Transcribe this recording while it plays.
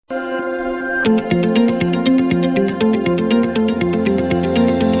Hi,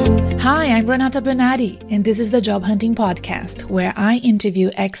 I'm Renata Bernardi, and this is the Job Hunting Podcast, where I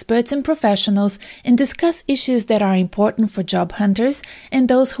interview experts and professionals and discuss issues that are important for job hunters and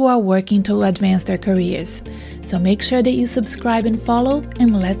those who are working to advance their careers. So make sure that you subscribe and follow,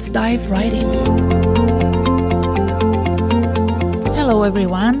 and let's dive right in. Hello,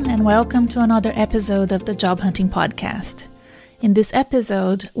 everyone, and welcome to another episode of the Job Hunting Podcast. In this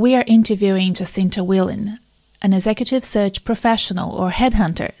episode, we are interviewing Jacinta Whelan, an executive search professional or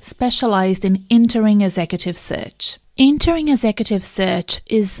headhunter specialized in interim executive search. Interim executive search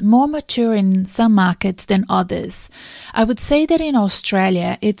is more mature in some markets than others. I would say that in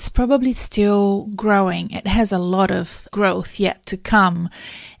Australia, it's probably still growing. It has a lot of growth yet to come.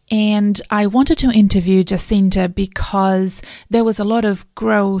 And I wanted to interview Jacinta because there was a lot of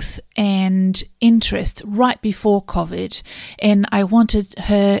growth and interest right before COVID. And I wanted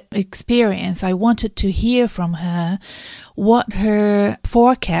her experience. I wanted to hear from her what her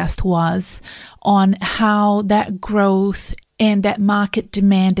forecast was on how that growth and that market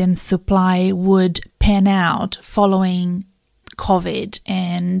demand and supply would pan out following COVID,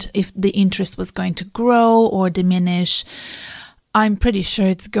 and if the interest was going to grow or diminish. I'm pretty sure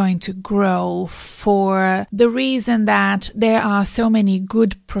it's going to grow for the reason that there are so many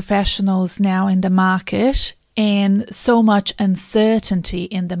good professionals now in the market and so much uncertainty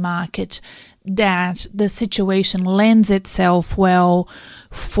in the market that the situation lends itself well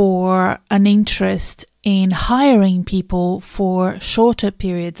for an interest in hiring people for shorter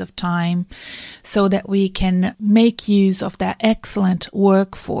periods of time so that we can make use of that excellent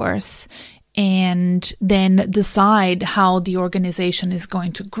workforce and then decide how the organization is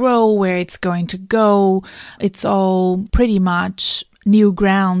going to grow, where it's going to go. It's all pretty much new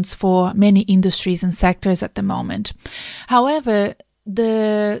grounds for many industries and sectors at the moment. However,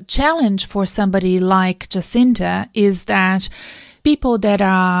 the challenge for somebody like Jacinta is that people that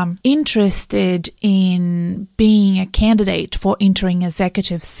are interested in being a candidate for interim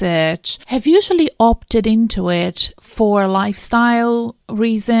executive search have usually opted into it for a lifestyle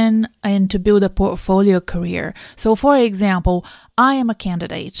reason and to build a portfolio career. So, for example, I am a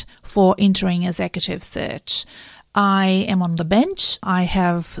candidate for interim executive search. I am on the bench. I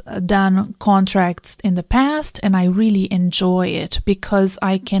have done contracts in the past and I really enjoy it because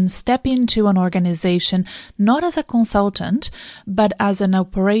I can step into an organization not as a consultant, but as an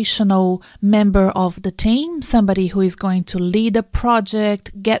operational member of the team, somebody who is going to lead a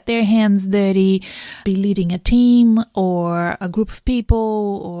project, get their hands dirty, be leading a team or a group of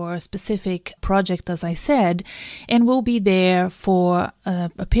people or a specific project, as I said, and we'll be there for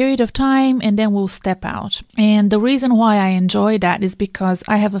a period of time and then we'll step out. And the reason why I enjoy that is because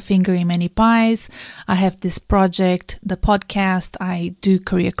I have a finger in many pies. I have this project, the podcast, I do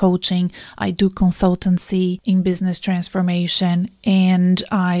career coaching, I do consultancy in business transformation, and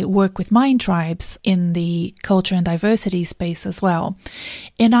I work with mind tribes in the culture and diversity space as well.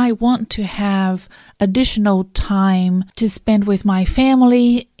 And I want to have additional time to spend with my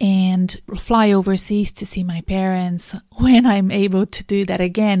family and fly overseas to see my parents when I'm able to do that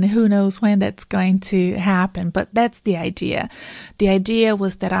again. Who knows when that's going to happen, but that's the idea. The idea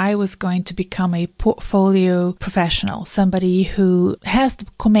was that I was going to become a portfolio professional, somebody who has the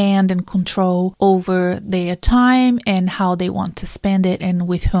command and control over their time and how they want to spend it and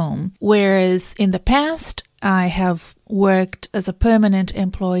with whom. Whereas in the past, I have worked as a permanent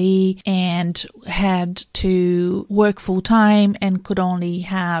employee and had to work full time and could only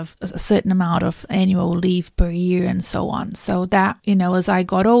have a certain amount of annual leave per year and so on. So that, as I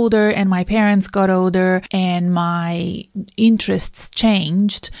got older and my parents got older and my interests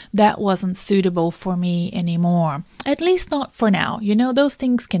changed, that wasn't suitable for me anymore. At least not for now. Those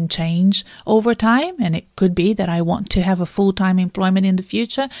things can change over time, and it could be that I want to have a full-time employment in the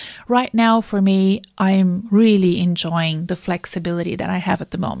future. Right now, for me, I'm really enjoying the flexibility that I have at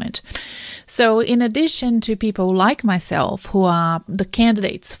the moment. So in addition to people like myself who are the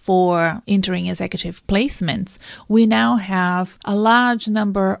candidates for interim executive placements, we now have a large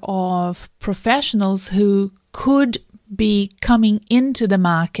number of professionals who could be coming into the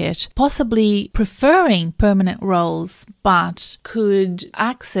market, possibly preferring permanent roles, but could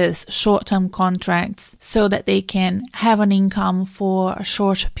access short-term contracts so that they can have an income for a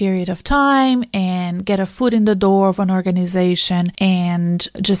short period of time and get a foot in the door of an organization. And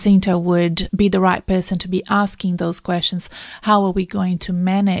Jacinta would be the right person to be asking those questions. How are we going to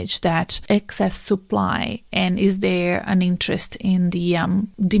manage that excess supply? And is there an interest in the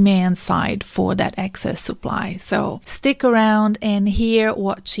demand side for that excess supply? So stick around and hear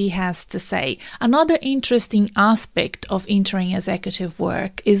what she has to say. Another interesting aspect of interim executive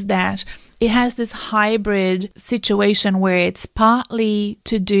work is that it has this hybrid situation where it's partly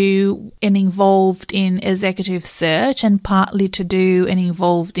to do and involved in executive search and partly to do and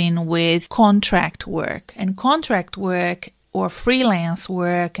involved in with contract work. And contract work or freelance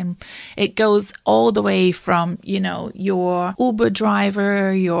work, and it goes all the way from, your Uber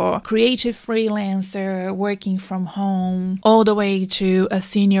driver, your creative freelancer working from home, all the way to a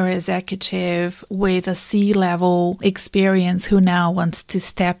senior executive with a C-level experience who now wants to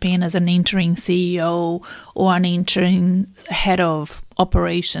step in as an interim CEO or an interim head of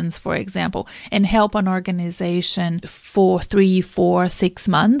operations, for example, and help an organization for 3, 4, 6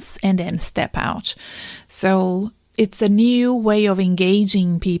 months and then step out. So it's a new way of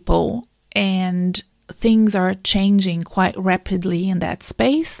engaging people, and things are changing quite rapidly in that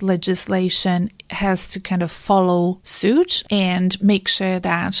space. Legislation has to kind of follow suit and make sure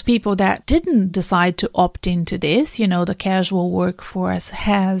that people that didn't decide to opt into this, the casual workforce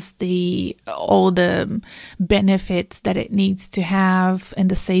has all the benefits that it needs to have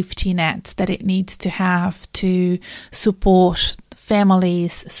and the safety nets that it needs to have to support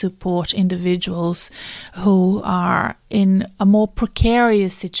families, support individuals who are in a more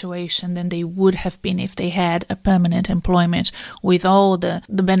precarious situation than they would have been if they had a permanent employment with all the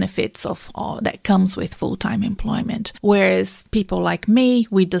benefits of all that comes with full-time employment. Whereas people like me,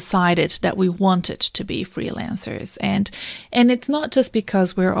 we decided that we wanted to be freelancers. And it's not just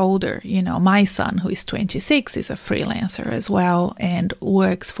because we're older. My son, who is 26, is a freelancer as well and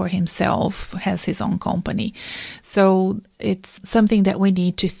works for himself, has his own company. So it's something that we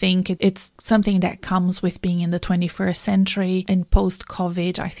need to think. It's something that comes with being in the 21st century and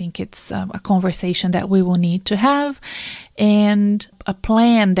post-COVID. I think it's a conversation that we will need to have and a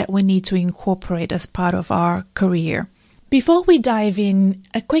plan that we need to incorporate as part of our career. Before we dive in,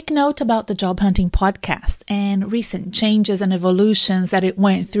 a quick note about the Job Hunting podcast and recent changes and evolutions that it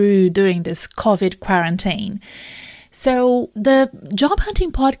went through during this COVID quarantine. So the Job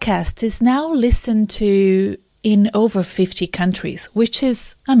Hunting podcast is now listened to in over 50 countries, which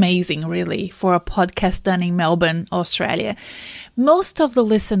is amazing, really, for a podcast done in Melbourne, Australia. Most of the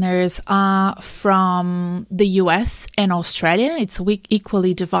listeners are from the US and Australia. It's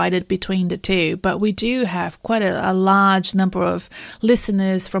equally divided between the two, but we do have quite a large number of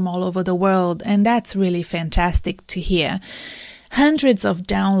listeners from all over the world, and that's really fantastic to hear. Hundreds of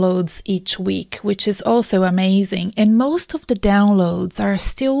downloads each week, which is also amazing. And most of the downloads are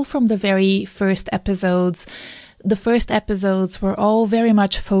still from the very first episodes. The first episodes were all very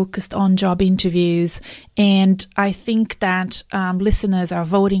much focused on job interviews, and I think that listeners are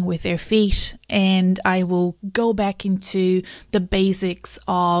voting with their feet, and I will go back into the basics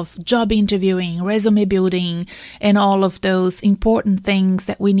of job interviewing, resume building, and all of those important things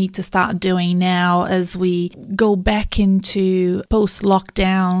that we need to start doing now as we go back into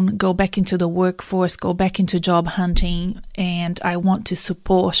post-lockdown, go back into the workforce, go back into job hunting, and I want to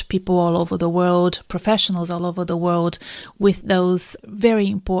support people all over the world, professionals all over the world, with those very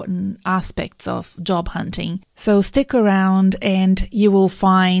important aspects of job hunting. So stick around and you will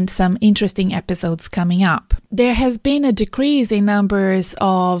find some interesting episodes coming up. There has been a decrease in numbers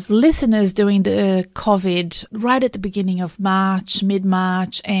of listeners during the COVID right at the beginning of March,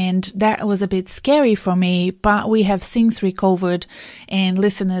 mid-March, and that was a bit scary for me, but we have since recovered and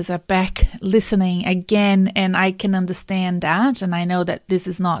listeners are back listening again, and I can understand that, and I know that this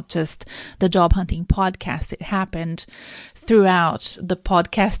is not just the Job Hunting podcast. It happened throughout the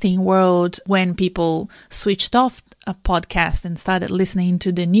podcasting world when people switched off a podcast and started listening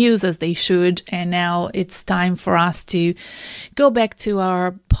to the news as they should. And now it's time for us to go back to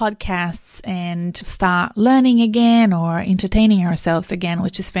our podcasts and start learning again or entertaining ourselves again,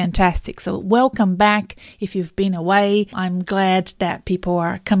 which is fantastic. So welcome back if you've been away. I'm glad that people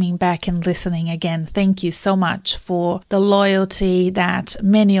are coming back and listening again. Thank you so much for the loyalty that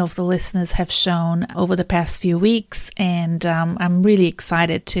many of the listeners have shown over the past few weeks. And I'm really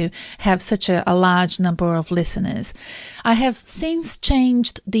excited to have such a large number of listeners. I have since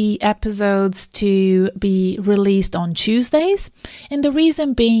changed the episodes to be released on Tuesdays. And the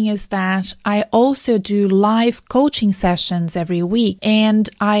reason being is that I also do live coaching sessions every week. And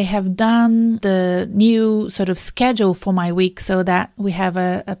I have done the new sort of schedule for my week so that we have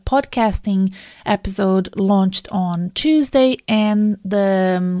a podcasting episode launched on Tuesday and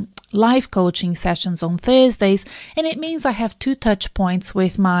the live coaching sessions on Thursdays, and it means I have 2 touch points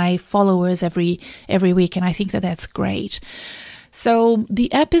with my followers every week, and I think that that's great. So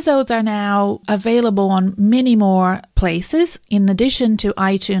the episodes are now available on many more places. In addition to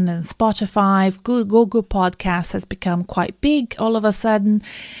iTunes and Spotify, Google Podcasts has become quite big all of a sudden.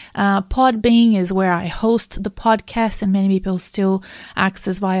 Podbean is where I host the podcast, and many people still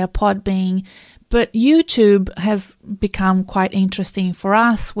access via Podbean. But YouTube has become quite interesting for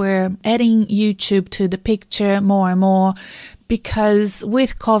us. We're adding YouTube to the picture more and more because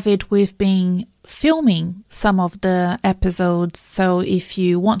with COVID, we've been filming some of the episodes. So if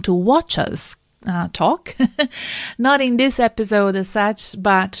you want to watch us talk, not in this episode as such,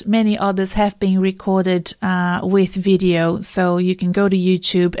 but many others have been recorded with video. So you can go to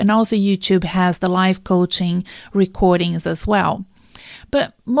YouTube, and also YouTube has the live coaching recordings as well.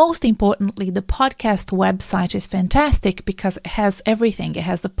 But most importantly, the podcast website is fantastic because it has everything. It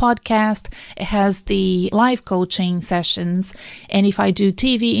has the podcast, it has the live coaching sessions, and if I do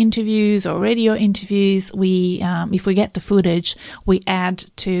TV interviews or radio interviews, if we get the footage, we add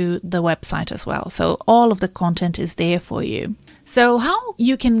to the website as well. So all of the content is there for you. So how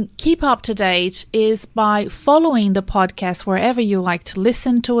you can keep up to date is by following the podcast wherever you like to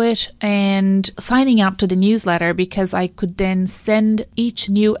listen to it and signing up to the newsletter, because I could then send each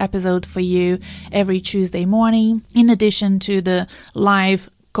new episode for you every Tuesday morning, in addition to the live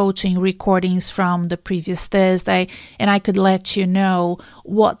coaching recordings from the previous Thursday, and I could let you know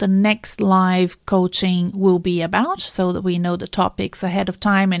what the next live coaching will be about so that we know the topics ahead of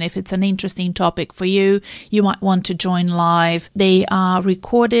time. And if it's an interesting topic for you, you might want to join live. They are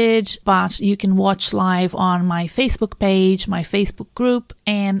recorded, but you can watch live on my Facebook page, my Facebook group,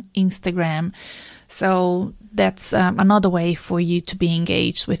 and Instagram. So that's another way for you to be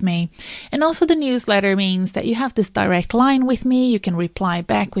engaged with me. And also the newsletter means that you have this direct line with me. You can reply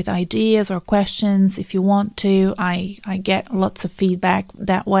back with ideas or questions if you want to. I get lots of feedback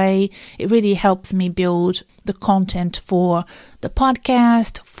that way. It really helps me build the content for the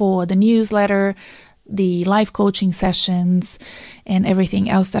podcast, for the newsletter, the live coaching sessions, and everything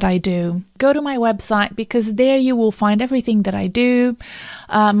else that I do. Go to my website, because there you will find everything that I do,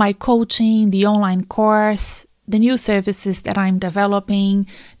 my coaching, the online course, the new services that I'm developing.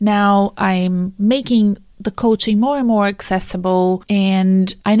 Now I'm making the coaching more and more accessible,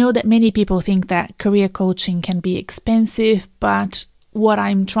 and I know that many people think that career coaching can be expensive, but what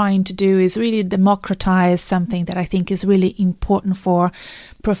I'm trying to do is really democratize something that I think is really important for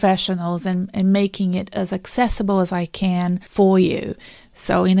professionals and making it as accessible as I can for you.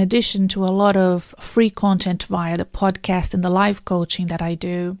 So in addition to a lot of free content via the podcast and the live coaching that I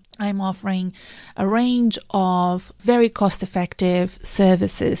do, I'm offering a range of very cost-effective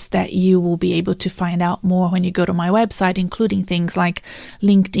services that you will be able to find out more when you go to my website, including things like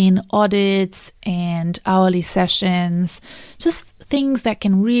LinkedIn audits and hourly sessions, just things that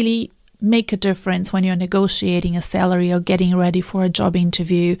can really make a difference when you're negotiating a salary or getting ready for a job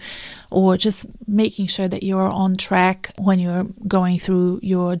interview, or just making sure that you're on track when you're going through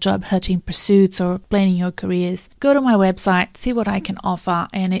your job hunting pursuits or planning your careers. Go to my website, see what I can offer,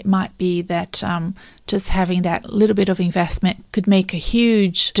 and it might be that just having that little bit of investment could make a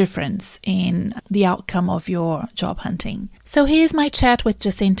huge difference in the outcome of your job hunting. So here's my chat with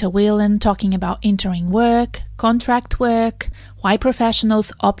Jacinta Whelan talking about entering work, contract work, why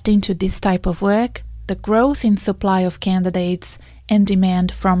professionals opt into this type of work, the growth in supply of candidates and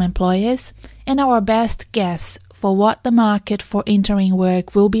demand from employers, and our best guess for what the market for entering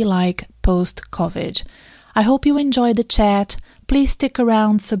work will be like post-COVID. I hope you enjoyed the chat. Please stick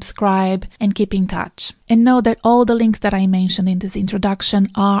around, subscribe, and keep in touch. And know that all the links that I mentioned in this introduction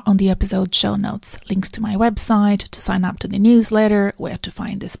are on the episode show notes. Links to my website, to sign up to the newsletter, where to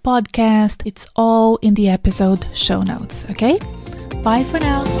find this podcast. It's all in the episode show notes, okay? Bye for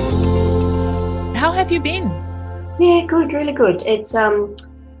now. How have you been? Yeah, good, really good. It's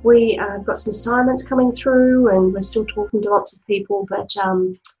we have got some assignments coming through, and we're still talking to lots of people, but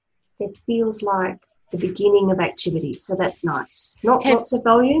it feels like the beginning of activity, so that's nice. Not lots of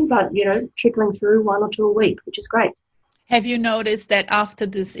volume, but trickling through 1 or 2 a week, which is great. Have you noticed that after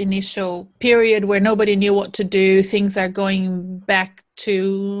this initial period where nobody knew what to do, things are going back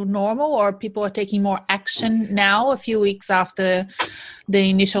to normal, or people are taking more action now, a few weeks after the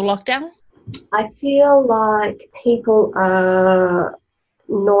initial lockdown? I feel like people are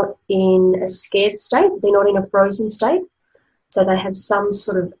not in a scared state. They're not in a frozen state. So they have some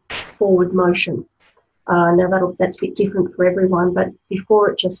sort of forward motion. Now that's a bit different for everyone, but before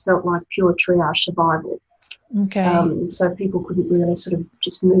it just felt like pure triage survival. Okay. So people couldn't really sort of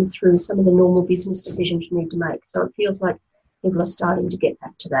just move through some of the normal business decisions you need to make. So it feels like people are starting to get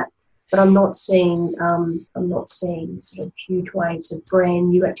back to that. But I'm not seeing sort of huge waves of brand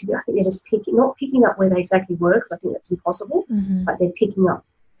new activity. I think they're just not picking up where they exactly work, because I think that's impossible, but they're picking up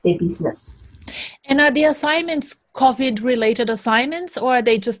their business. And are the assignments COVID-related assignments, or are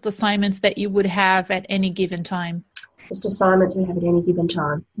they just assignments that you would have at any given time? Just assignments we have at any given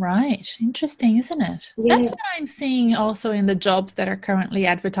time. Right. Interesting, isn't it? Yeah. That's what I'm seeing also in the jobs that are currently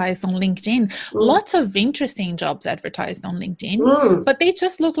advertised on LinkedIn. Lots of interesting jobs advertised on LinkedIn, but they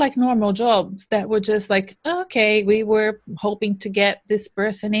just look like normal jobs that were just like, okay, we were hoping to get this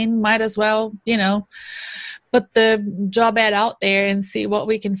person in, might as well, put the job ad out there and see what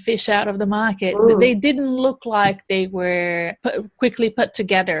we can fish out of the market. They didn't look like they were quickly put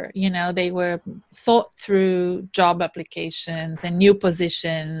together. They were thought through job applications and new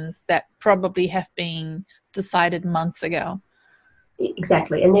positions that probably have been decided months ago.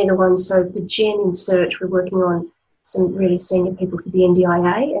 Exactly. And they're the ones, so the Gen in Search, we're working on some really senior people for the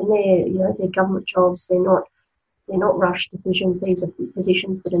NDIA, and they're government jobs. They're not rushed decisions. These are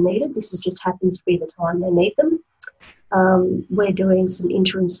positions that are needed. This just happens to be the time they need them. We're doing some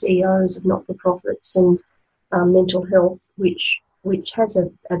interim CEOs of not-for-profits and mental health, which has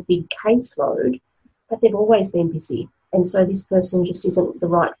a big caseload, but they've always been busy. And so this person just isn't the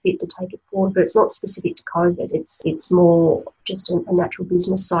right fit to take it forward. But it's not specific to COVID. It's more just a natural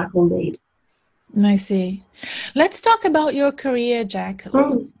business cycle need. I see. Let's talk about your career, Jack.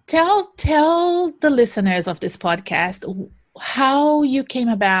 Tell the listeners of this podcast how you came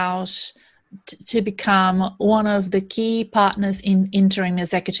about to become one of the key partners in interim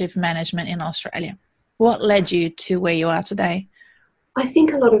executive management in Australia. What led you to where you are today? I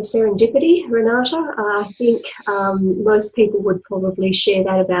think a lot of serendipity, Renata. I think most people would probably share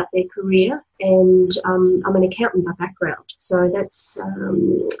that about their career. And I'm an accountant by background, so that's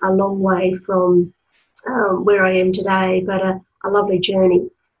a long way from where I am today, but a lovely journey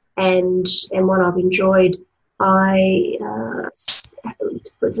and one I've enjoyed. I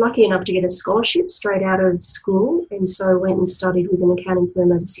was lucky enough to get a scholarship straight out of school, and so went and studied with an accounting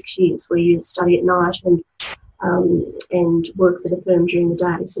firm over 6 years, where you study at night and work for the firm during the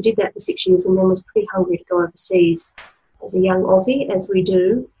day. So did that for 6 years, and then was pretty hungry to go overseas as a young Aussie, as we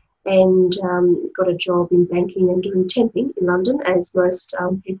do, and got a job in banking and doing temping in London, as most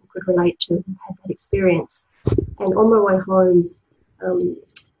people could relate to who had that experience. And on my way home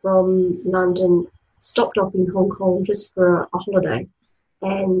from London, stopped off in Hong Kong just for a holiday.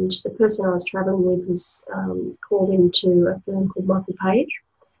 And the person I was travelling with was called into a firm called Michael Page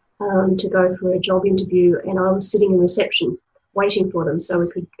to go for a job interview, and I was sitting in reception waiting for them so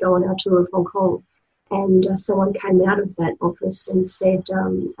we could go on our tour of Hong Kong. And someone came out of that office and said,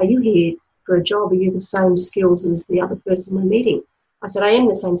 are you here for a job? Are you the same skills as the other person we're meeting? I said, I am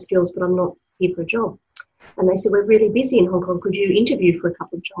the same skills, but I'm not here for a job. And they said, we're really busy in Hong Kong. Could you interview for a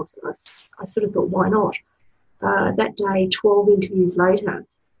couple of jobs? And I sort of thought, why not? That day, 12 interviews later,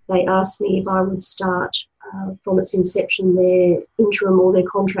 they asked me if I would start from its inception their interim or their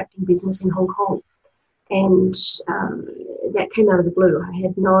contracting business in Hong Kong. And that came out of the blue. I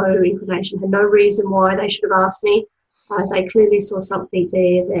had no inclination, had no reason why they should have asked me. They clearly saw something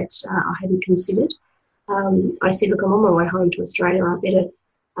there that I hadn't considered. I said, look, I'm on my way home to Australia. I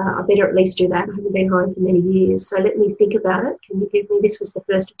better at least do that. I haven't been home for many years, so let me think about it. Can you give me, this was the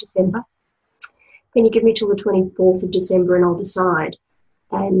 1st of December, can you give me till the 24th of December and I'll decide?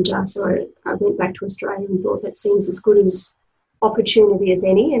 And so I went back to Australia and thought, that seems as good as opportunity as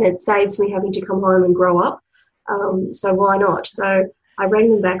any, and it saves me having to come home and grow up. So why not? So I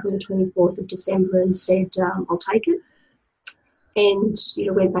rang them back on the 24th of December and said, I'll take it. And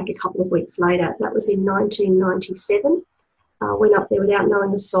went back a couple of weeks later. That was in 1997. Went up there without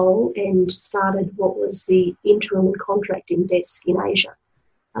knowing a soul and started what was the interim and contracting desk in Asia.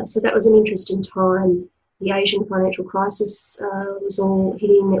 So that was an interesting time. The Asian financial crisis was all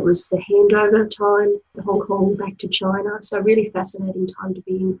hitting. It was the handover time, the Hong Kong back to China. So really fascinating time to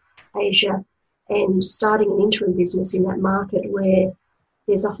be in Asia and starting an interim business in that market where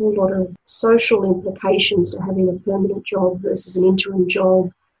there's a whole lot of social implications to having a permanent job versus an interim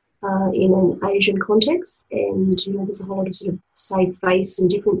job in an Asian context. And, there's a whole lot of sort of save face and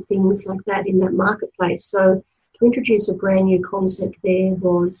different things like that in that marketplace. So to introduce a brand new concept there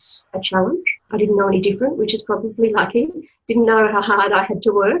was a challenge. I didn't know any different, which is probably lucky. Didn't know how hard I had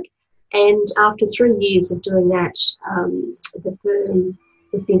to work. And after 3 years of doing that, the firm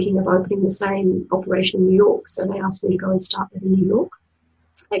was thinking of opening the same operation in New York. So they asked me to go and start that in New York.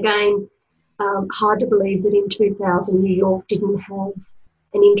 Again, hard to believe that in 2000, New York didn't have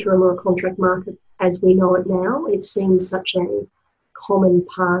an interim or a contract market as we know it now. It seems such a common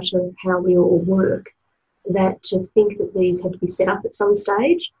part of how we all work that to think that these had to be set up at some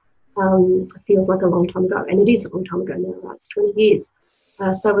stage It feels like a long time ago, and it is a long time ago now, right? It's 20 years.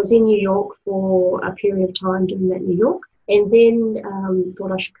 So I was in New York for a period of time doing that in New York, and then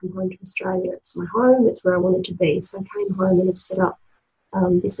thought I should come home to Australia. It's my home. It's where I wanted to be. So I came home and have set up,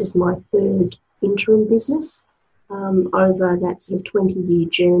 this is my third interim business over that sort of 20-year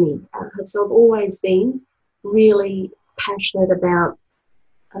journey. So I've always been really passionate about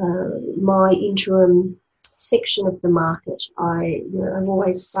my interim section of the market. I've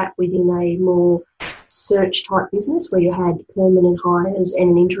always sat within a more search type business where you had permanent hires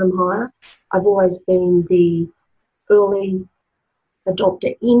and an interim hire. I've always been the early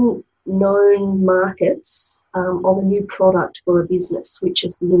adopter in known markets of a new product for a business, which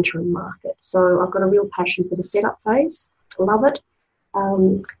is the interim market. So I've got a real passion for the setup phase. Love it.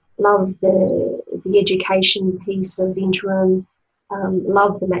 Love the education piece of interim.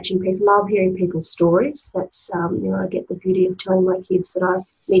 Love the matching piece. Love hearing people's stories. That's I get the beauty of telling my kids that I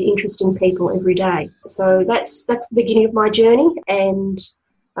meet interesting people every day. So that's the beginning of my journey, and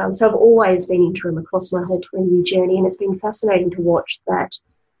so I've always been interim across my whole 20-year journey, and it's been fascinating to watch that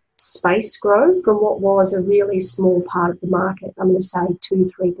space grow from what was a really small part of the market. I'm going to say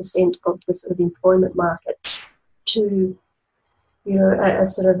 2-3% of the sort of employment market to a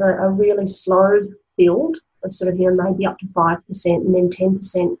sort of a really slow build of sort of, maybe up to 5% and then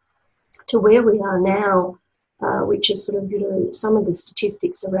 10% to where we are now, which is sort of, some of the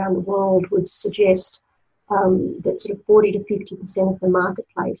statistics around the world would suggest that sort of 40 to 50% of the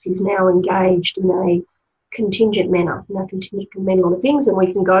marketplace is now engaged in a contingent manner. Now, contingent can mean a lot of things, and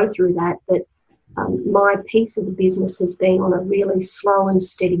we can go through that, but my piece of the business has been on a really slow and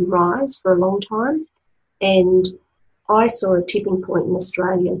steady rise for a long time, and I saw a tipping point in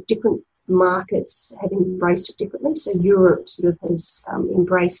Australia. Different markets have embraced it differently. So Europe sort of has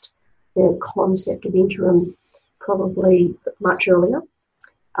embraced the concept of interim probably much earlier.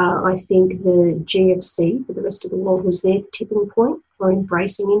 I think the GFC for the rest of the world was their tipping point for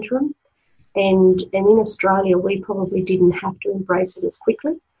embracing interim. And in Australia, we probably didn't have to embrace it as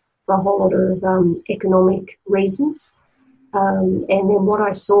quickly for a whole lot of economic reasons. And then what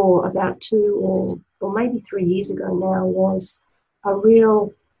I saw about 2 or maybe 3 years ago now was a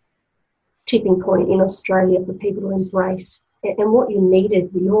real tipping point in Australia for people to embrace. And what you needed,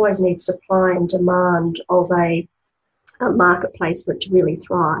 you always need supply and demand of a marketplace for it to really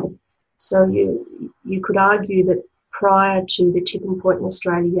thrive. So you could argue that prior to the tipping point in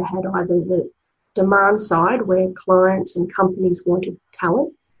Australia, you had either the demand side where clients and companies wanted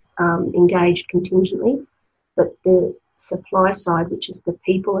talent engaged contingently, but the supply side, which is the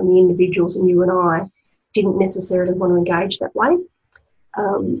people and the individuals and you and I, didn't necessarily want to engage that way.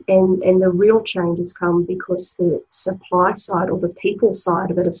 And the real change has come because the supply side or the people side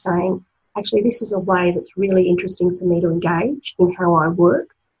of it are saying, actually, this is a way that's really interesting for me to engage in how I work.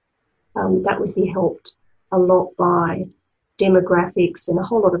 That would be helped a lot by demographics and a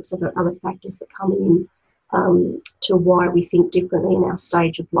whole lot of sort of other factors that come in to why we think differently in our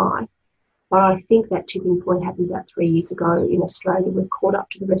stage of life. But I think that tipping point happened about 3 years ago in Australia. We've caught up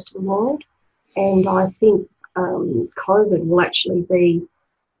to the rest of the world. And I think COVID will actually be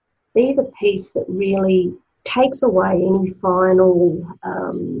the piece that really takes away any final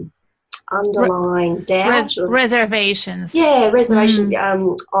underlying doubt. Reservations. Yeah, reservation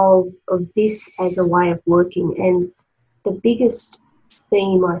of this as a way of working. And the biggest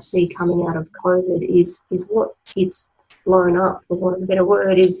theme I see coming out of COVID is what it's blown up, for want of a better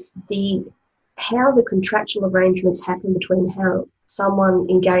word, is how the contractual arrangements happen between how someone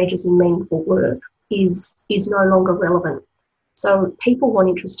engages in meaningful work is no longer relevant. So people want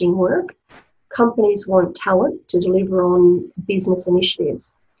interesting work. Companies want talent to deliver on business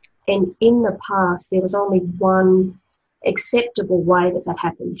initiatives. And in the past, there was only one acceptable way that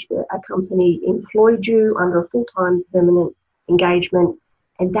happened. A company employed you under a full-time permanent engagement,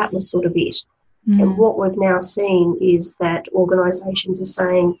 and that was sort of it. And what we've now seen is that organisations are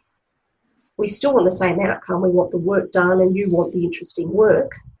saying, we still want the same outcome. We want the work done and you want the interesting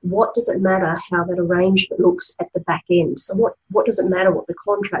work. What does it matter how that arrangement looks at the back end? So what does it matter what the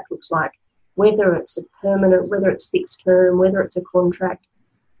contract looks like? Whether it's a permanent, whether it's fixed term, whether it's a contract,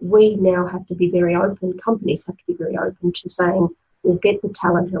 we now have to be very open. Companies have to be very open to saying, we'll get the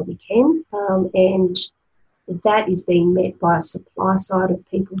talent how we can. And that is being met by a supply side of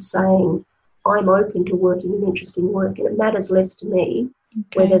people saying, I'm open to working in interesting work, and it matters less to me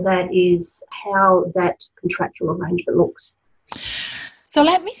whether that is how that contractual arrangement looks. So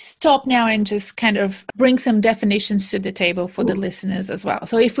let me stop now and just kind of bring some definitions to the table for the listeners as well.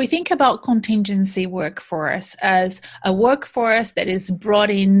 So if we think about contingency workforce as a workforce that is brought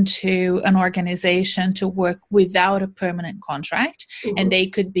into an organization to work without a permanent contract, and they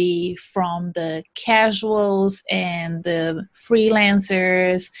could be from the casuals and the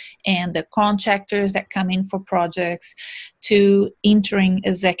freelancers and the contractors that come in for projects to interim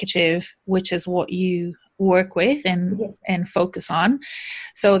executive, which is what you work with and focus on.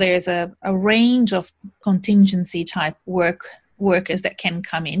 So there's a range of contingency type workers that can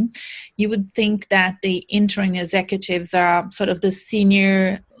come in. You would think that the interim executives are sort of the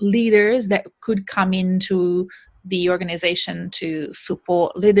senior leaders that could come into the organization to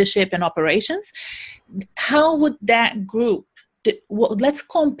support leadership and operations. How would that group, let's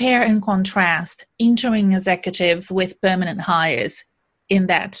compare and contrast interim executives with permanent hires in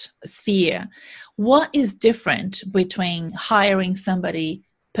that sphere. What is different between hiring somebody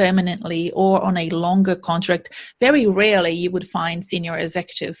permanently or on a longer contract? Very rarely you would find senior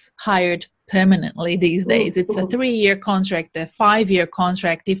executives hired permanently these days. It's a 3-year contract, a 5-year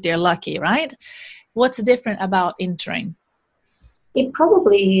contract if they're lucky, right? What's different about interim? It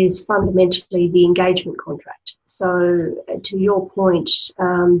probably is fundamentally the engagement contract. So to your point,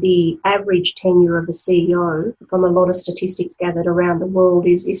 the average tenure of a CEO from a lot of statistics gathered around the world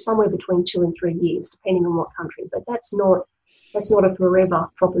is somewhere between 2 and 3 years, depending on what country. But that's not a forever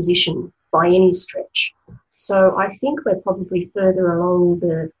proposition by any stretch. So I think we're probably further along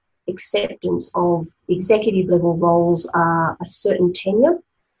the acceptance of executive level roles are a certain tenure,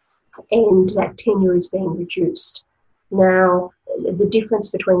 and that tenure is being reduced. Now, the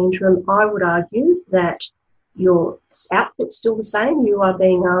difference between interim, I would argue that your output's still the same. You are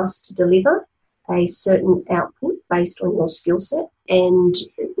being asked to deliver a certain output based on your skill set. And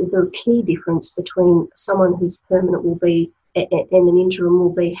the key difference between someone who's permanent will be and an interim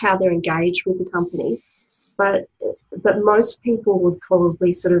will be how they're engaged with the company. But most people would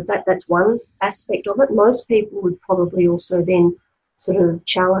probably sort of, that's one aspect of it. Most people would probably also then sort of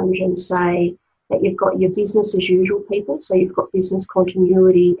challenge and say that you've got your business as usual people, so you've got business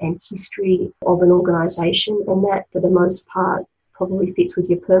continuity and history of an organisation, and that for the most part probably fits with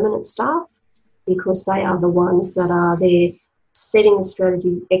your permanent staff because they are the ones that are there setting the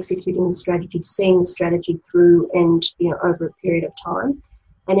strategy, executing the strategy, seeing the strategy through and over a period of time.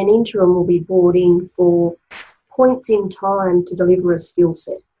 And an interim will be brought in for points in time to deliver a skill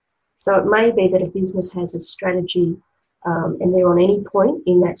set. So it may be that a business has a strategy and they're on any point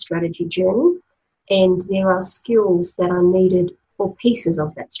in that strategy journey, and there are skills that are needed for pieces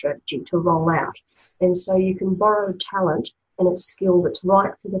of that strategy to roll out. And so you can borrow talent and a skill that's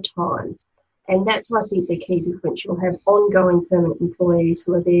right for the time. And that's, I think, the key difference. You'll have ongoing permanent employees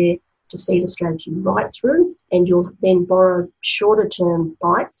who are there to see the strategy right through, and you'll then borrow shorter-term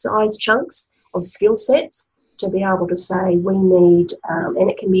bite-sized chunks of skill sets to be able to say we need,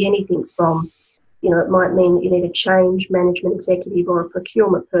 and it can be anything from, it might mean that you need a change management executive or a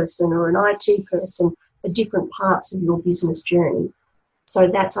procurement person or an IT person for different parts of your business journey. So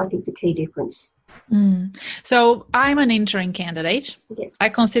that's, I think, the key difference. So I'm an interim candidate. Yes. I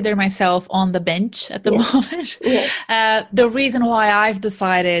consider myself on the bench at the moment. Yeah. The reason why I've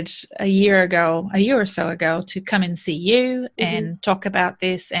decided a year or so ago to come and see you and talk about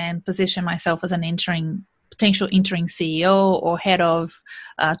this and position myself as an potential interim CEO or head of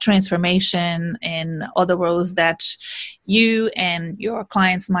transformation and other roles that you and your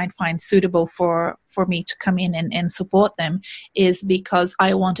clients might find suitable for me to come in and support them is because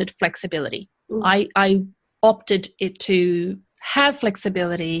I wanted flexibility. I opted it to have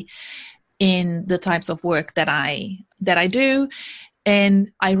flexibility in the types of work that I do. And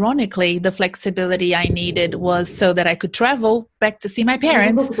ironically, the flexibility I needed was so that I could travel back to see my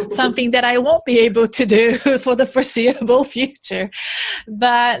parents, something that I won't be able to do for the foreseeable future.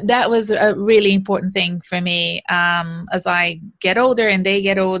 But that was a really important thing for me. As I get older and they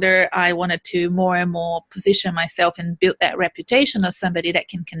get older, I wanted to more and more position myself and build that reputation of somebody that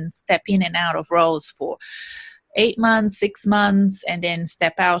can step in and out of roles for 8 months, 6 months, and then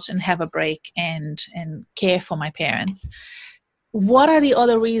step out and have a break and care for my parents. What are the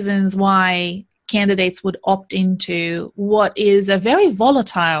other reasons why candidates would opt into what is a very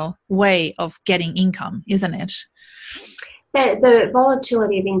volatile way of getting income, isn't it? The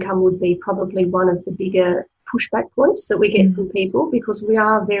volatility of income would be probably one of the bigger pushback points that we get from people, because we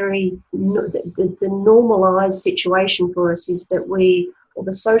are the normalised situation for us is that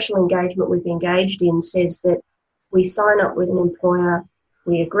the social engagement we've engaged in says that we sign up with an employer,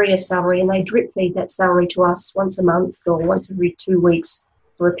 we agree a salary, and they drip feed that salary to us once a month or once every 2 weeks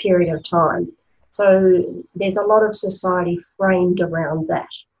for a period of time. So there's a lot of society framed around that.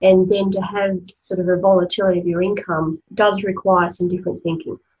 And then to have sort of a volatility of your income does require some different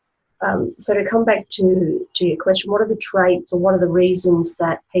thinking. So to come back to your question, what are the traits or what are the reasons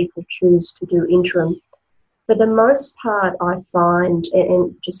that people choose to do interim? For the most part, I find,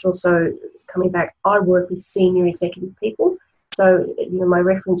 and just also coming back, I work with senior executive people. So, my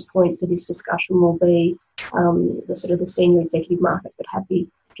reference point for this discussion will be the senior executive market, but happy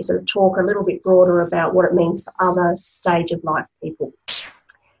to sort of talk a little bit broader about what it means for other stage of life people.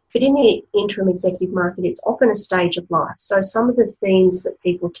 But in the interim executive market, it's often a stage of life. So some of the themes that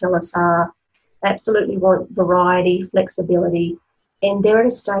people tell us are they absolutely want variety, flexibility, and they're at a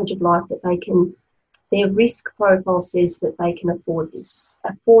stage of life that their risk profile says that they can afford this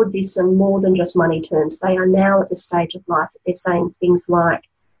in more than just money terms. They are now at the stage of life that they're saying things like,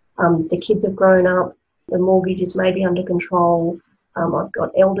 the kids have grown up, the mortgage is maybe under control, I've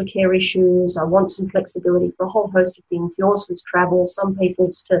got elder care issues, I want some flexibility for a whole host of things. Yours was travel, some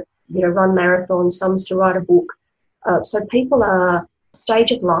people's to run marathons, some's to write a book. So people are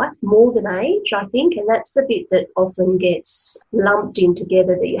stage of life more than age, I think, and that's the bit that often gets lumped in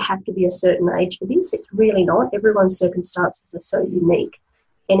together, that you have to be a certain age for this. It's really not. Everyone's circumstances are so unique,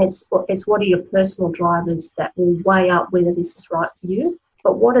 and it's what are your personal drivers that will weigh up whether this is right for you.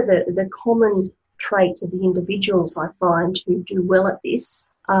 But what are the common traits of the individuals I find who do well at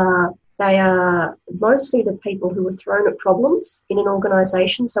this? They are mostly the people who are thrown at problems in an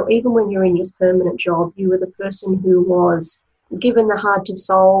organisation. So even when you're in your permanent job, you were the person who was given the hard to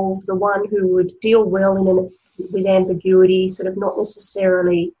solve, the one who would deal well with ambiguity, sort of not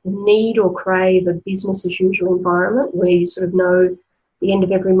necessarily need or crave a business as usual environment where you sort of know the end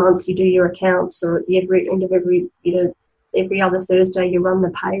of every month you do your accounts, or at the end of every other Thursday you run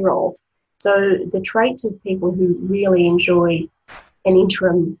the payroll. So the traits of people who really enjoy an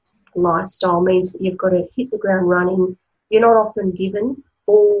interim lifestyle means that you've got to hit the ground running. You're not often given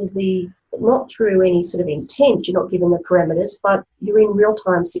not through any sort of intent, you're not given the parameters, but you're in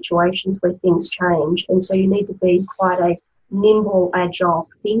real-time situations where things change, and so you need to be quite a nimble, agile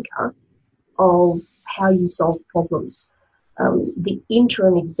thinker of how you solve problems. The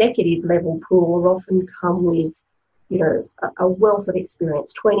interim executive level pool will often come with a wealth of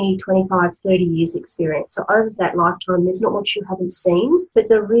experience, 20, 25, 30 years experience. So over that lifetime, there's not much you haven't seen, but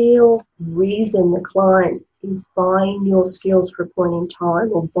the real reason the client is buying your skills for a point in time,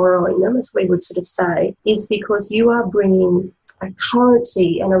 or borrowing them, as we would sort of say, is because you are bringing a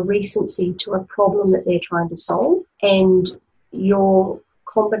currency and a recency to a problem that they're trying to solve, and your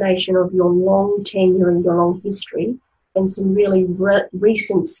combination of your long tenure and your long history and some really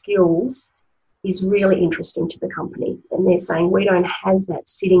recent skills is really interesting to the company. And they're saying, we don't have that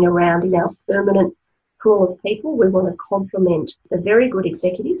sitting around in our permanent pool of people. We want to complement the very good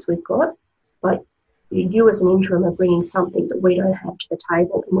executives we've got, but you as an interim are bringing something that we don't have to the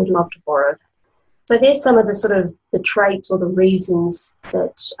table, and we'd love to borrow that. So there's some of the sort of the traits or the reasons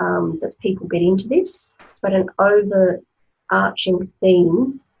that people get into this, but an overarching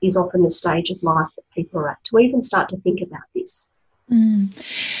theme is often the stage of life that people are at to even start to think about this.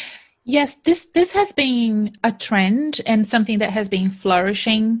 Yes, this has been a trend and something that has been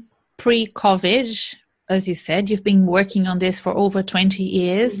flourishing pre-COVID. As you said, you've been working on this for over 20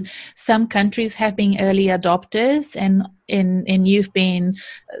 years. Some countries have been early adopters, and you've been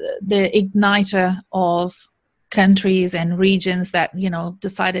the igniter of countries and regions that,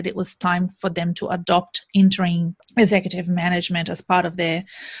 decided it was time for them to adopt interim executive management as part of their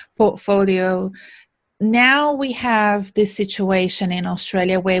portfolio. Now we have this situation in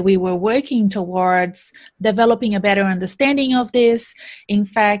Australia where we were working towards developing a better understanding of this. In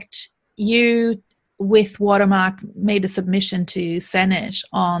fact, you, with Watermark, made a submission to Senate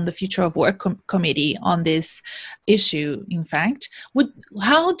on the Future of Work Committee on this issue, in fact.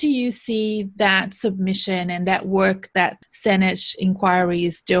 How do you see that submission and that work that Senate inquiry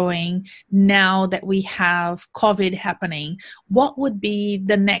is doing now that we have COVID happening? What would be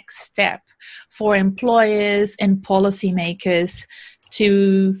the next step for employers and policymakers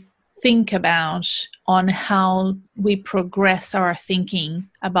to think about on how we progress our thinking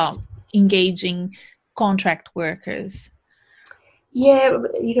about engaging contract workers? Yeah,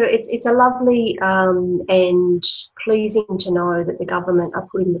 it's a lovely and pleasing to know that the government are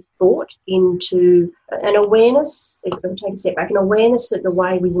putting the thought into an awareness, if we take a step back, an awareness that the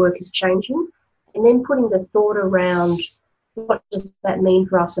way we work is changing, and then putting the thought around what does that mean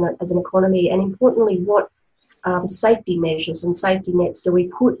for us as an economy, and importantly, what safety measures and safety nets do we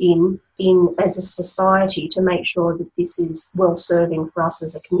put in as a society to make sure that this is well-serving for us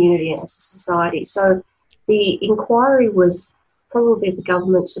as a community and as a society. So the inquiry was probably the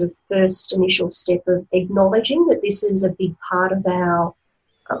government's sort of first initial step of acknowledging that this is a big part of our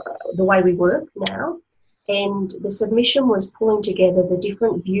the way we work now. And the submission was pulling together the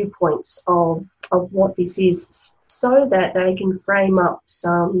different viewpoints of what this is so that they can frame up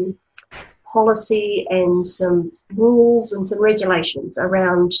some policy and some rules and some regulations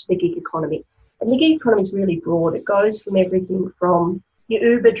around the gig economy. And the gig economy is really broad. It goes from everything from your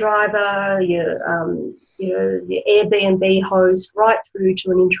Uber driver, your Airbnb host, right through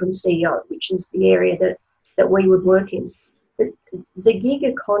to an interim CEO, which is the area that we would work in. But the gig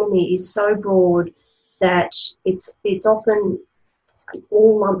economy is so broad that it's often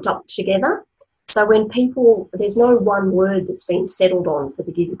all lumped up together. So when there's no one word that's been settled on for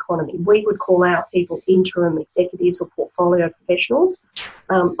the gig economy. We would call our people interim executives or portfolio professionals.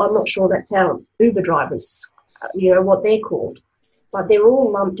 I'm not sure that's how Uber drivers, what they're called. But they're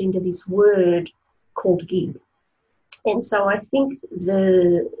all lumped into this word called gig. And so I think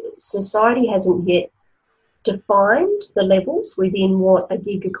the society hasn't yet defined the levels within what a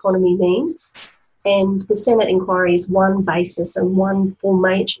gig economy means. And the Senate inquiry is one basis and one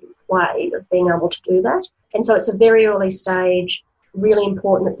formative way of being able to do that. And so it's a very early stage, really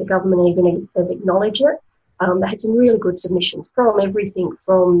important that the government even has acknowledged it. They had some really good submissions from everything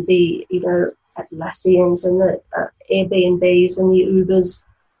from the, Atlassians and the Airbnbs and the Ubers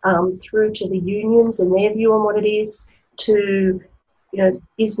through to the unions and their view on what it is, to,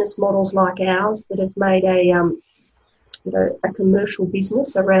 business models like ours that have made a commercial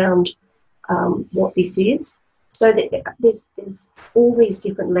business around what this is. So there's all these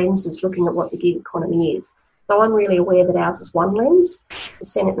different lenses looking at what the gig economy is. So I'm really aware that ours is one lens. The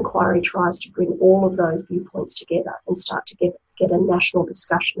Senate inquiry tries to bring all of those viewpoints together and start to get a national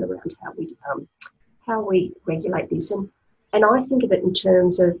discussion around how we regulate this. And I think of it in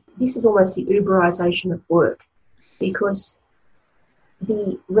terms of this is almost the Uberization of work, because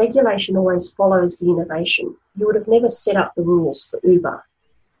the regulation always follows the innovation. You would have never set up the rules for Uber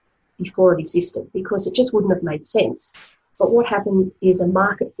before it existed because it just wouldn't have made sense. But what happened is a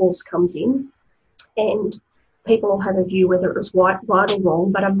market force comes in and people will have a view whether it was right or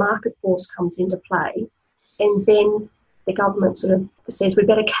wrong, but a market force comes into play and then the government sort of says we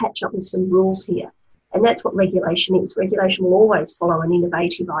better catch up with some rules here. And that's what regulation is. Regulation will always follow an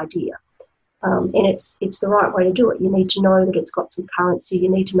innovative idea. And it's the right way to do it. You need to know that it's got some currency. You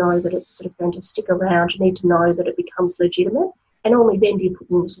need to know that it's sort of going to stick around. You need to know that it becomes legitimate. And only then do you put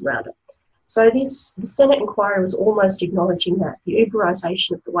rules around it. So the Senate inquiry was almost acknowledging that, the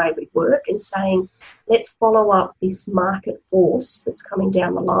Uberization of the way we work, and saying, let's follow up this market force that's coming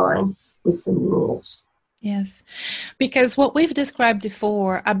down the line with some rules. Yes, because what we've described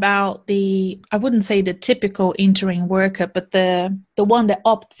before about I wouldn't say the typical interim worker, but the one that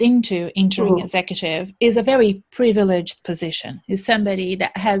opts into interim executive is a very privileged position. Is somebody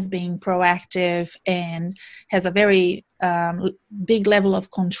that has been proactive and has a very big level of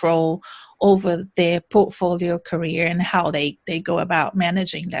control over their portfolio career and how they go about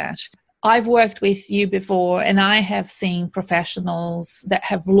managing that. I've worked with you before, and I have seen professionals that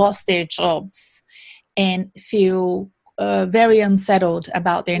have lost their jobs and feel very unsettled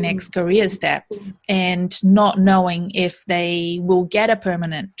about their next career steps and not knowing if they will get a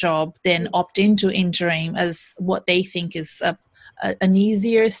permanent job, then opt into interim as what they think is an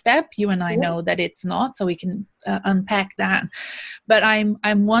easier step. You and I know that it's not, so we can unpack that. But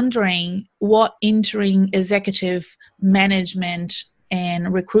I'm wondering what interim executive management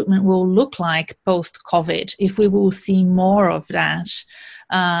and recruitment will look like post-COVID, if we will see more of that.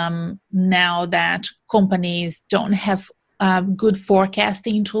 Now that companies don't have good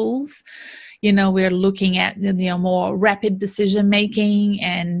forecasting tools, we're looking at more rapid decision making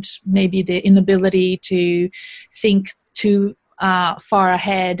and maybe the inability to think too far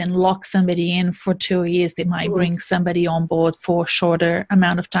ahead and lock somebody in for 2 years. They might bring somebody on board for a shorter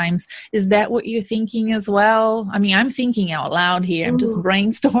amount of times. Is that what you're thinking as well? I mean, I'm thinking out loud here. I'm just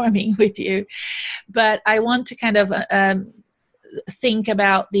brainstorming with you, but I want to kind of think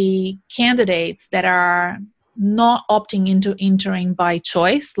about the candidates that are not opting into interim by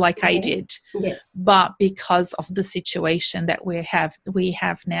choice like I did, but because of the situation that we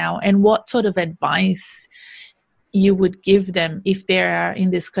have now, and what sort of advice you would give them if they're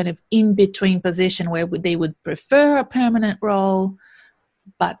in this kind of in-between position where they would prefer a permanent role,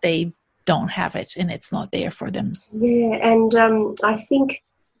 but they don't have it and it's not there for them. Yeah, and I think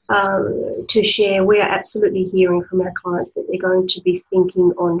to share, we are absolutely hearing from our clients that they're going to be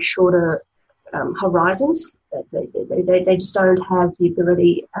thinking on shorter horizons. They just don't have the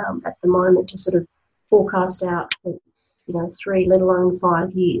ability at the moment to sort of forecast out, 3, let alone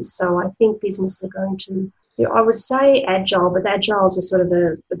 5 years. So I think businesses are going to I would say agile, but agile is a sort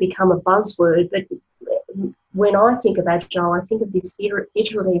of become a buzzword. But when I think of agile, I think of this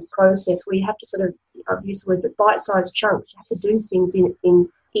iterative process where you have to sort of, I've used the word, but bite-sized chunks. You have to do things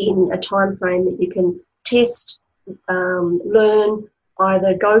in a time frame that you can test, learn,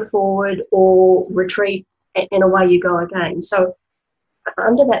 either go forward or retreat, and away you go again. So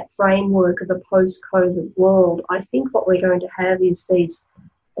under that framework of a post-COVID world, I think what we're going to have is these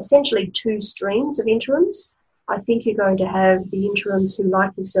essentially two streams of interims. I think you're going to have the interims who,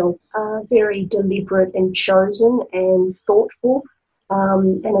 like yourself, are very deliberate and chosen and thoughtful,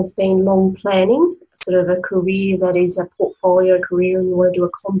 and have been long planning, sort of a career that is a portfolio career, and you want to do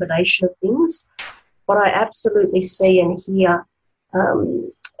a combination of things. What I absolutely see and hear,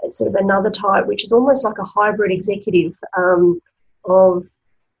 sort of another type, which is almost like a hybrid executive, of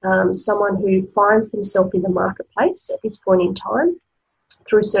someone who finds themselves in the marketplace at this point in time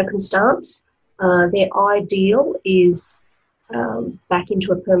through circumstance. Their ideal is back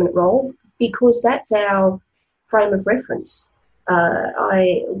into a permanent role, because that's our frame of reference.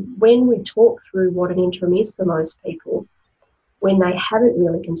 When we talk through what an interim is for most people, when they haven't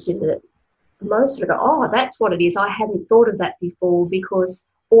really considered it, most of them go, oh, that's what it is. I hadn't thought of that before, because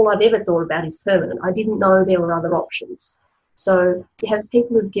all I've ever thought about is permanent. I didn't know there were other options. So you have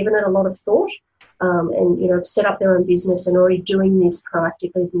people who've given it a lot of thought, and have set up their own business and already doing this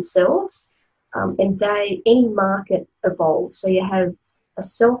proactively themselves. And any market evolves. So you have a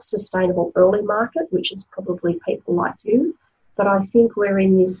self-sustainable early market, which is probably people like you. But I think we're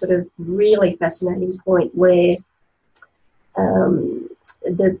in this sort of really fascinating point where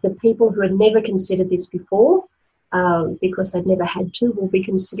the people who had never considered this before, because they'd never had to, will be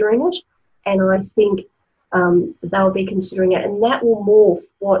considering it. And I think they'll be considering it, and that will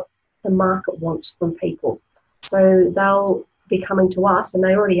morph what the market wants from people. So they'll be coming to us, and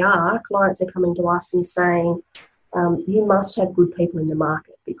they already are. Clients are coming to us and saying, you must have good people in the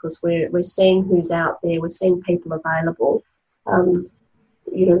market, because we're seeing who's out there, we're seeing people available. Can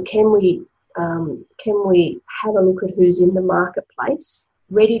we have a look at who's in the marketplace,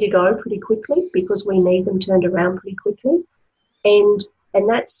 ready to go pretty quickly, because we need them turned around pretty quickly. And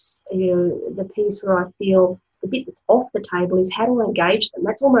that's the piece where I feel the bit that's off the table is how to engage them.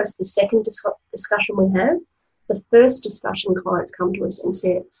 That's almost the second discussion we have. The first discussion, clients come to us and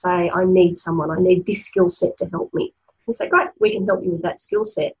say, I need someone, I need this skill set to help me. We say, great, we can help you with that skill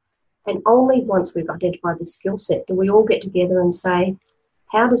set. And only once we've identified the skill set do we all get together and say,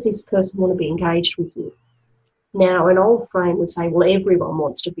 how does this person want to be engaged with you? Now, an old frame would say, well, everyone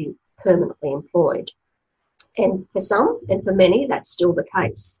wants to be permanently employed. And for some, and for many, that's still the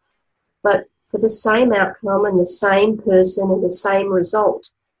case. But for the same outcome and the same person and the same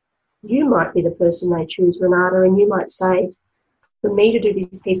result, you might be the person they choose, Renata, and you might say, for me to do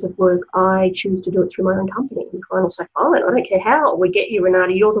this piece of work, I choose to do it through my own company. And the client will say, fine, I don't care how we get you,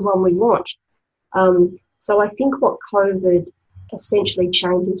 Renata, you're the one we want. So I think what COVID essentially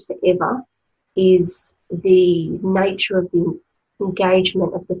changes forever is the nature of the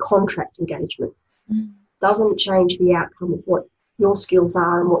engagement, of the contract engagement. Doesn't change the outcome of what your skills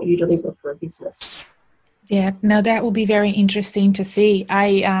are and what you deliver for a business. Yeah, no, that will be very interesting to see.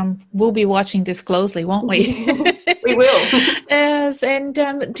 I will be watching this closely, won't we? We will. Yes, and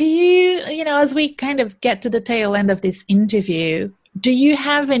do you, as we kind of get to the tail end of this interview, do you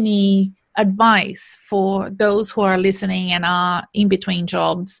have any advice for those who are listening and are in between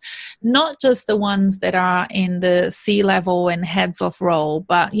jobs, not just the ones that are in the C-level and heads of role,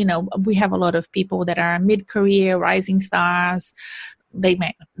 but, we have a lot of people that are mid-career, rising stars. They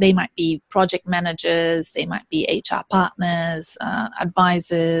might be project managers, they might be HR partners,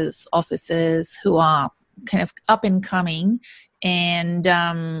 advisors, officers who are kind of up and coming, and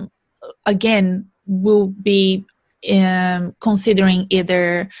again will be considering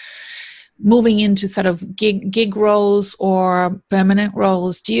either moving into sort of gig roles or permanent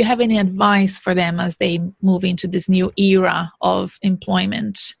roles. Do you have any advice for them as they move into this new era of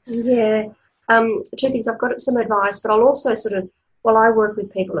employment? Yeah, two things. I've got some advice, but I'll also sort of, well, I work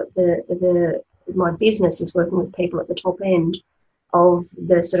with people at my business is working with people at the top end of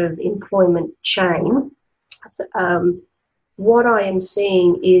the sort of employment chain. So, what I am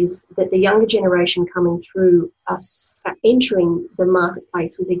seeing is that the younger generation coming through us are entering the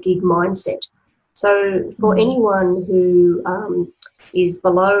marketplace with a gig mindset. So for anyone who is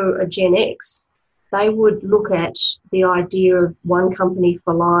below a Gen X, they would look at the idea of one company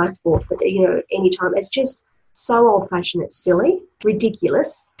for life or for, any time. It's just so old-fashioned, it's silly,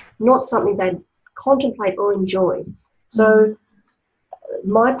 ridiculous, not something they contemplate or enjoy. So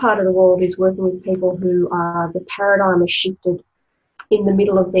my part of the world is working with people who are, the paradigm has shifted in the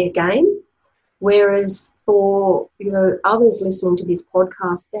middle of their game, Whereas for, others listening to this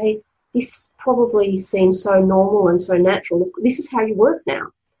podcast, this probably seems so normal and so natural. This is how you work now.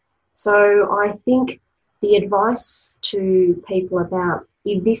 So I think the advice to people about,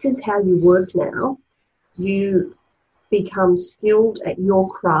 if this is how you work now, you become skilled at your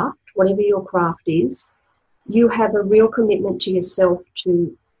craft, whatever your craft is, you have a real commitment to yourself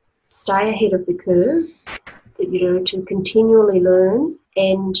to stay ahead of the curve, to continually learn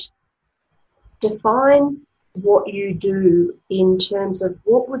and define what you do in terms of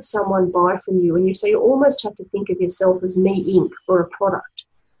what would someone buy from you. And so you almost have to think of yourself as Me Inc. or a product,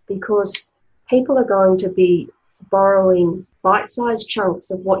 because people are going to be borrowing bite-sized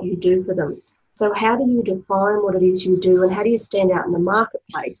chunks of what you do for them. So how do you define what it is you do, and how do you stand out in the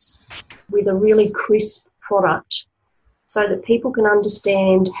marketplace with a really crisp product so that people can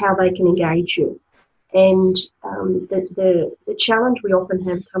understand how they can engage you? And the challenge we often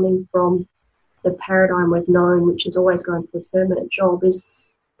have coming from the paradigm we've known, which is always going for a permanent job, is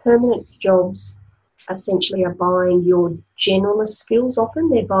permanent jobs essentially are buying your generalist skills often.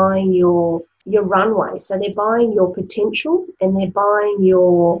 They're buying your runway. So they're buying your potential, and they're buying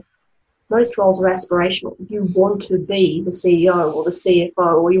most roles are aspirational. You want to be the CEO or the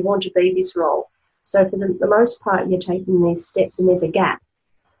CFO, or you want to be this role. So for the most part, you're taking these steps and there's a gap.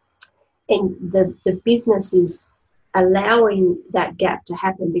 And the business is allowing that gap to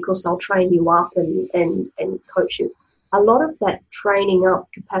happen because they'll train you up and coach you. A lot of that training up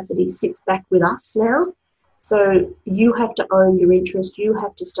capacity sits back with us now. So you have to own your interest. You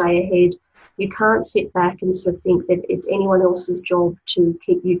have to stay ahead. You can't sit back and sort of think that it's anyone else's job to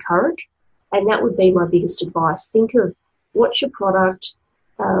keep you current. And that would be my biggest advice. Think of what's your product.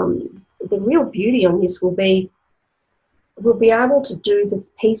 The real beauty on this will be we'll be able to do the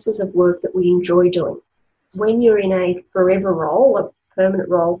pieces of work that we enjoy doing. When you're in a forever role, a permanent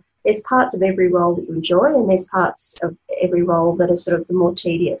role, there's parts of every role that you enjoy, and there's parts of every role that are sort of the more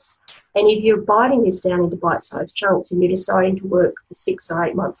tedious. And if you're biting this down into bite-sized chunks and you're deciding to work for 6 or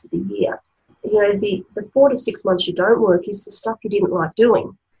 8 months of the year, the 4 to 6 months you don't work is the stuff you didn't like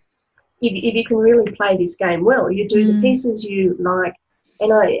doing. If you can really play this game well, you do the pieces you like.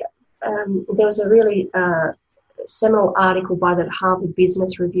 And there was a really seminal article by the Harvard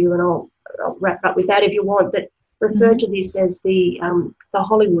Business Review, and I'll wrap up with that if you want, that referred to this as the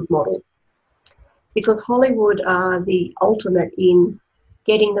Hollywood model, because Hollywood are the ultimate in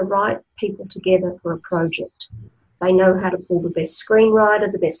getting the right people together for a project. They know how to pull the best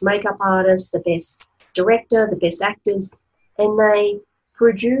screenwriter, the best makeup artist, the best director, the best actors, and they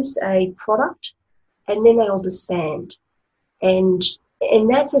produce a product and then they all disband. And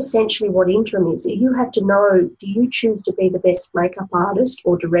that's essentially what interim is. You have to know, do you choose to be the best makeup artist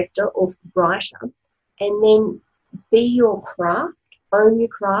or director or writer, and then be your craft, own your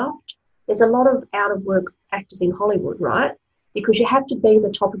craft. There's a lot of out-of-work actors in Hollywood, right? Because you have to be the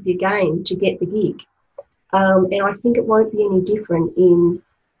top of your game to get the gig. And I think it won't be any different in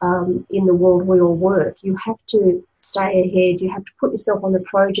the world we all work. You have to stay ahead. You have to put yourself on the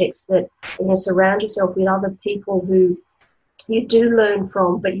projects that, surround yourself with other people who you do learn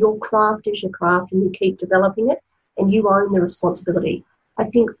from, but your craft is your craft and you keep developing it and you own the responsibility. I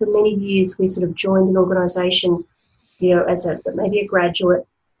think for many years we sort of joined an organisation, as maybe a graduate,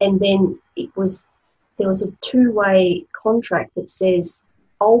 and then there was a two-way contract that says,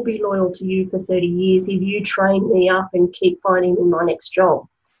 I'll be loyal to you for 30 years if you train me up and keep finding me my next job.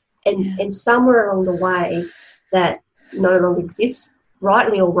 And somewhere along the way that no longer exists,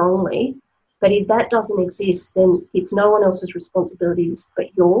 rightly or wrongly. But if that doesn't exist, then it's no one else's responsibilities but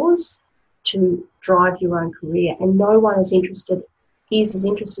yours to drive your own career. And no one is as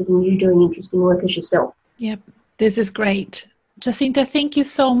interested in you doing interesting work as yourself. Yep, this is great. Jacinta, thank you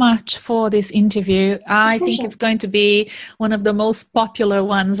so much for this interview. I think it's going to be one of the most popular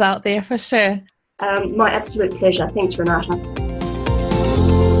ones out there for sure. My absolute pleasure. Thanks, Renata.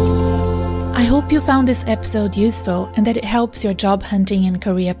 I hope you found this episode useful and that it helps your job hunting and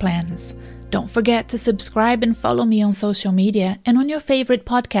career plans. Don't forget to subscribe and follow me on social media and on your favorite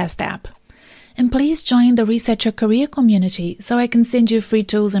podcast app. And please join the Reset Your Career community so I can send you free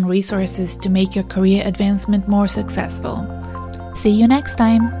tools and resources to make your career advancement more successful. See you next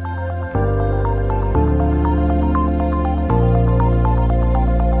time.